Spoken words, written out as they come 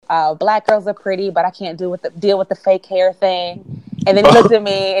black girls are pretty, but I can't deal with the fake hair thing. And then he looked at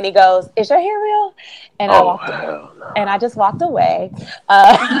me and he goes, "Is your hair real?" And I just walked away.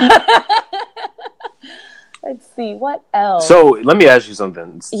 Let's see what else. So let me ask you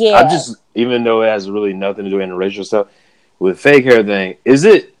something. Yeah. I just, even though it has really nothing to do with the racial stuff, with fake hair thing, is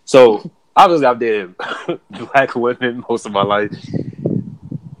it so? Obviously, I've dated black women most of my life.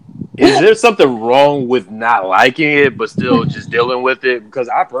 Is there something wrong with not liking it, but still just dealing with it? Because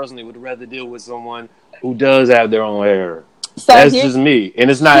I personally would rather deal with someone who does have their own hair. So that's just me. And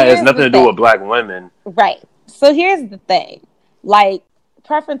it's not, it has nothing to do with black women. Right. So here's the thing. Like,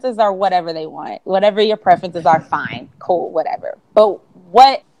 preferences are whatever they want. Whatever your preferences are, fine, cool, whatever. But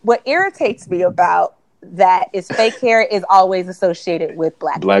what irritates me about that is fake hair is always associated with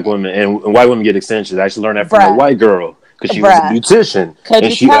black women. And white women get extensions. I actually learned that from a white girl. Because she was a beautician.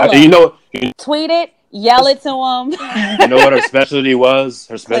 Tweet it, yell it to them. You know what her specialty was?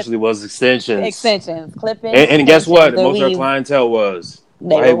 Her specialty was extensions. Extensions, clipping. And guess what? Most of her clientele was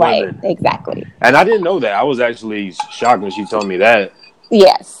white women. Exactly. And I didn't know that. I was actually shocked when she told me that.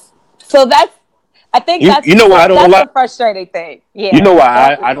 Yes. So I think that's the frustrating thing. Yeah. You know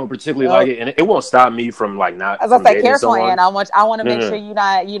why I don't particularly like it, and it won't stop me from like not. As I say, careful, and I want to make sure you're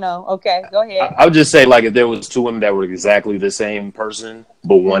not. Okay, go ahead. I would just say like if there was two women that were exactly the same person,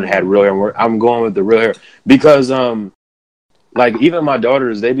 but one had real hair, I'm going with the real hair because like even my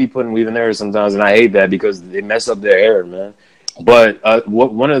daughters, they be putting weave in their hair sometimes, and I hate that because they mess up their hair, man. But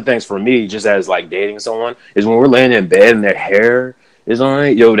one of the things for me, just as like dating someone, is when we're laying in bed and their hair is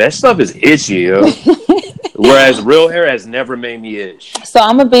on, that stuff is itchy, yo. Whereas real hair has never made me itch. So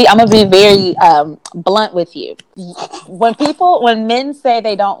I'm gonna be very blunt with you. When men say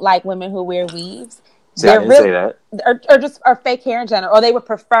they don't like women who wear weaves, I didn't say that, or fake hair in general, or they would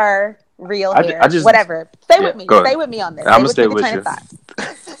prefer real hair. Whatever. Stay with me. Stay with me on this. I'm gonna stay with you.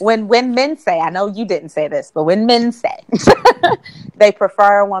 When men say, I know you didn't say this, but when men say they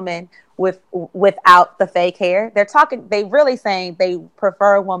prefer a woman without the fake hair, they really saying they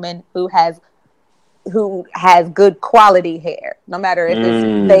prefer a woman who has good quality hair, no matter if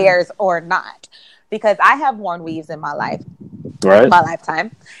it's theirs or not. Because I have worn weaves in my life, my lifetime,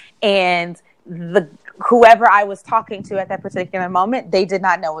 and whoever I was talking to at that particular moment, they did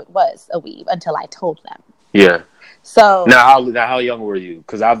not know it was a weave until I told them. Yeah. So now how young were you?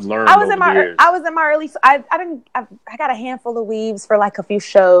 Because I've learned. I was in my early. I got a handful of weaves for like a few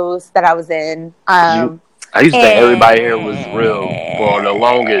shows that I was in. I used to think everybody here was real for the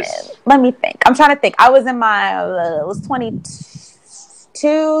longest. Let me think. I'm trying to think. I was in my was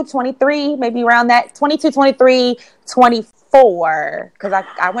 22, 23, maybe around that. 22, 23, 24. Because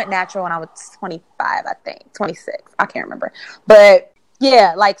I went natural when I was 25, I think. 26. I can't remember. But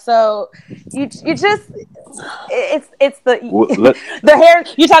yeah, like, so you just, it's the hair,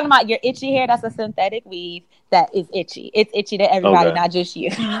 you're talking about your itchy hair, that's a synthetic weave that is itchy. It's itchy to everybody, not just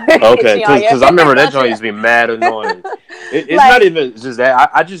you. Okay, because I remember that joint used to be mad annoying. It's like, not even just that.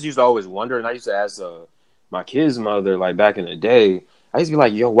 I just used to always wonder, and I used to ask my kid's mother, like back in the day, I used to be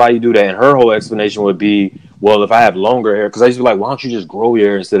like, yo, why you do that? And her whole explanation would be, well, if I have longer hair, because I used to be like, why don't you just grow your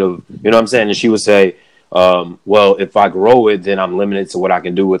hair instead of, you know what I'm saying? And she would say, well, if I grow it, then I'm limited to what I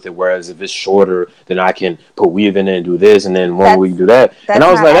can do with it. Whereas if it's shorter, then I can put weave in it and do this, and then one week do that. And I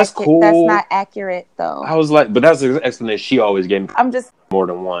was like, that's cool. That's not accurate, though. I was like, but that's the explanation she always gave me. I'm just more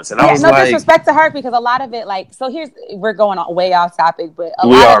than once, and I was no like, disrespect to her, because a lot of it, like, so we're going way off topic, but a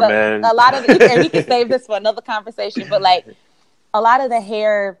lot of it, and you can save this for another conversation. But like, a lot of the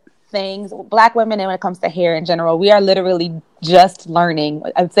hair things, black women, and when it comes to hair in general, we are literally just learning.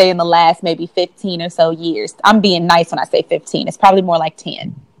 I'd say in the last maybe 15 or so years. I'm being nice when I say 15. It's probably more like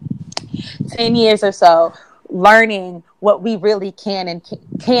 10 years or so, learning what we really can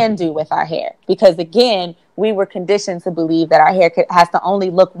do with our hair. Because again, we were conditioned to believe that our hair has to only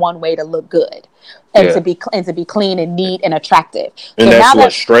look one way to look good, and to be clean and neat and attractive. And so that's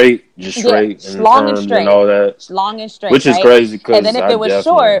what straight, and long and straight, and all that, long and straight, which is crazy. And then if it was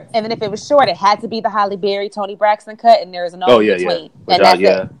short, it had to be the Halle Berry, Toni Braxton cut, and there's no between.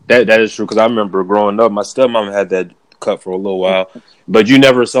 And that is true, because I remember growing up, my stepmom had that cut for a little while, but you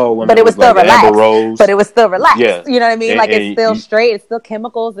never saw women. But it was still like relaxed. Amber Rose. But it was still relaxed. Yeah. You know what I mean? And it's still straight. It's still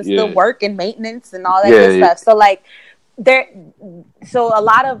chemicals. It's still work and maintenance and all that good stuff. So like there's a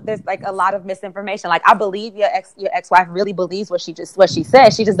lot of misinformation. Like, I believe your ex-wife really believes what she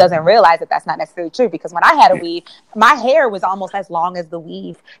said. She just doesn't realize that that's not necessarily true, because when I had a weave, my hair was almost as long as the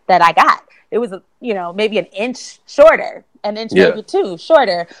weave that I got. It was maybe an inch shorter, maybe two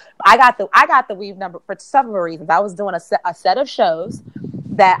shorter. I got the weave number for several reasons. I was doing a set of shows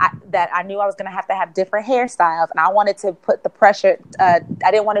that I knew I was going to have different hairstyles, and I wanted to put the pressure. I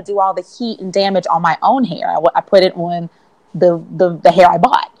didn't want to do all the heat and damage on my own hair. I put it on the hair I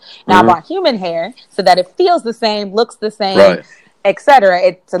bought. Now I bought human hair so that it feels the same, looks the same, right, etc.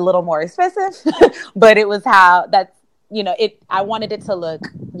 It's a little more expensive, but it was how that's, I wanted it to look,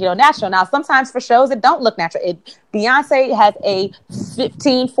 natural. Now, sometimes for shows, it don't look natural. Beyonce has a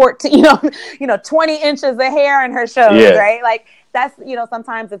 15, 14, 20 inches of hair in her shows, right? Like, that's,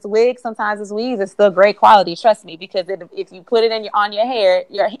 sometimes it's wigs, sometimes it's weaves. It's still great quality, trust me, because if you put it on your hair,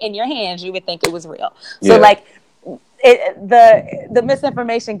 in your hands, you would think it was real. So, like, the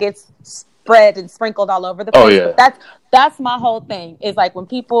misinformation gets spread and sprinkled all over the place. Oh, yeah. But that's my whole thing. Is like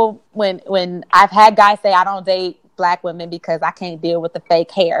when I've had guys say I don't date Black women because I can't deal with the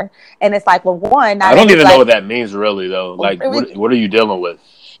fake hair, and it's like, well, one, I don't even know what that means really, though. Like, what are you dealing with?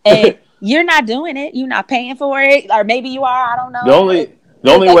 And you're not doing it. You're not paying for it, or maybe you are. I don't know.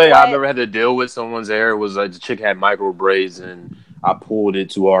 The only way I've ever had to deal with someone's hair was like the chick had micro braids and I pulled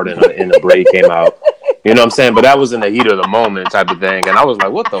it too hard and the braid came out. You know what I'm saying? But that was in the heat of the moment type of thing. And I was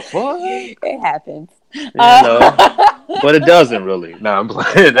like, what the fuck? It happens. But it doesn't really. Nah, I'm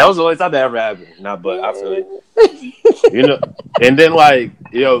playing. That was the only time that ever happened. But I feel it. And then like,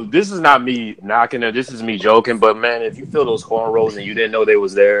 this is not me knocking it. This is me joking. But man, if you feel those cornrows and you didn't know they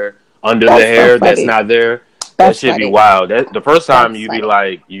was there under the hair, that's not there. That should be wild. The first time you be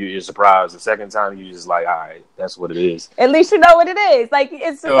like, you're surprised. The second time you just like, all right, that's what it is. At least you know what it is. Like,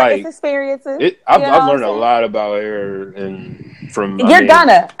 it's just like it's experiences. I've learned a lot about hair from.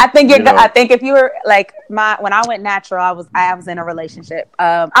 I think if you were like when I went natural, I was in a relationship.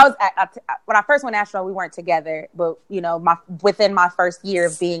 When I first went natural, we weren't together, but within my first year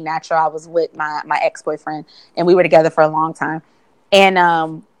of being natural, I was with my ex-boyfriend, and we were together for a long time,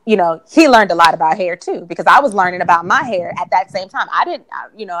 and he learned a lot about hair too, because I was learning about my hair at that same time. I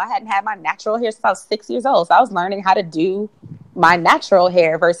hadn't had my natural hair since I was 6 years old. So I was learning how to do my natural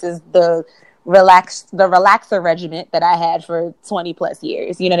hair versus the relaxer regimen that I had for 20 plus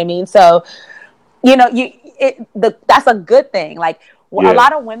years. You know what I mean? So, that's a good thing. Like, a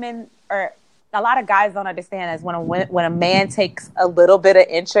lot of women or a lot of guys don't understand is when a man takes a little bit of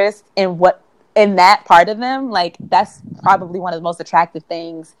interest in that part of them, like, that's probably one of the most attractive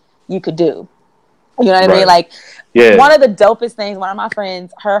things you could do. You know what I mean? Like, one of the dopest things, one of my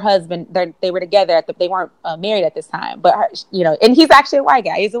friends, her husband, they were together they weren't married at this time, but and he's actually a white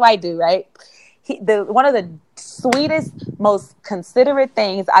guy. He's a white dude, right? One of the sweetest, most considerate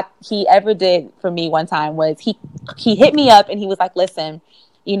things he ever did for me one time was he hit me up and he was like, listen,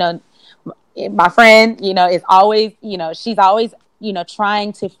 my friend, is always, she's always,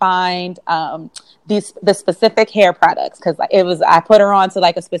 trying to find the specific hair products, because I put her on to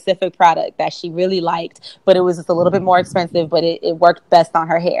like a specific product that she really liked, but it was just a little bit more expensive, but it worked best on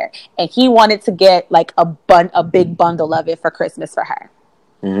her hair, and he wanted to get like a big bundle of it for Christmas for her.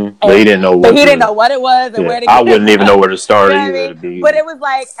 Mm-hmm. But he didn't know what it was and where to get it. I wouldn't even know where to start either. But it was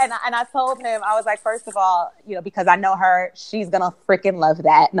like, and I told him, I was like, first of all, because I know her, she's gonna freaking love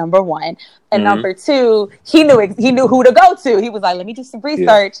that. Number one, and number two, he knew who to go to. He was like, let me do some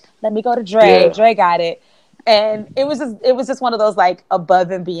research. Let me go to Dre. Yeah. Dre got it. And it was just one of those like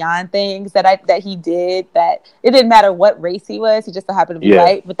above and beyond things that he did, that it didn't matter what race he was. He just so happened to be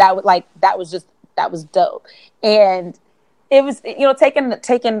white. But that was dope. And it was,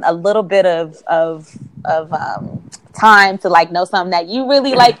 taking a little bit of time to like know something that you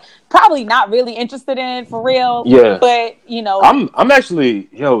really like, probably not really interested in for real. Yeah. But I'm actually,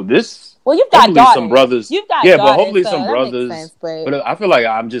 this. Well, you've got daughters. Some brothers. You've got daughters, but hopefully some brothers. Sense, but I feel like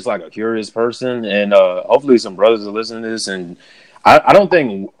I'm just like a curious person, and hopefully some brothers are listening to this. And I don't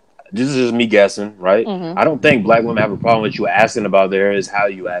think. This is just me guessing, right? Mm-hmm. I don't think Black women have a problem with you asking about their hair. Is how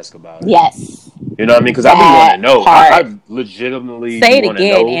you ask about it. Yes. You know what I mean? Because I really want to know. I legitimately say it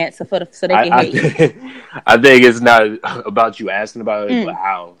again, answer so they can hear you. I think it's not about you asking about it, but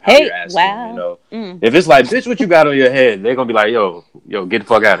how you're asking. If it's like, bitch, what you got on your head? They're gonna be like, yo, get the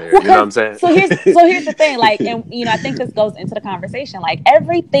fuck out of here. You know what I'm saying? So here's the thing, like, and I think this goes into the conversation. Like,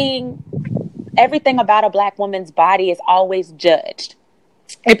 everything about a Black woman's body is always judged.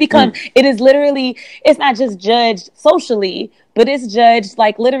 It is literally, it's not just judged socially, but it's judged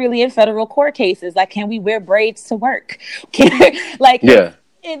like literally in federal court cases. Like, can we wear braids to work?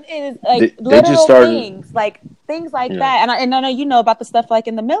 It is like literal things like that. And I know about the stuff like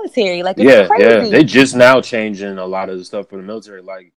in the military. Like, it's crazy. They just now changing a lot of the stuff for the military. Like,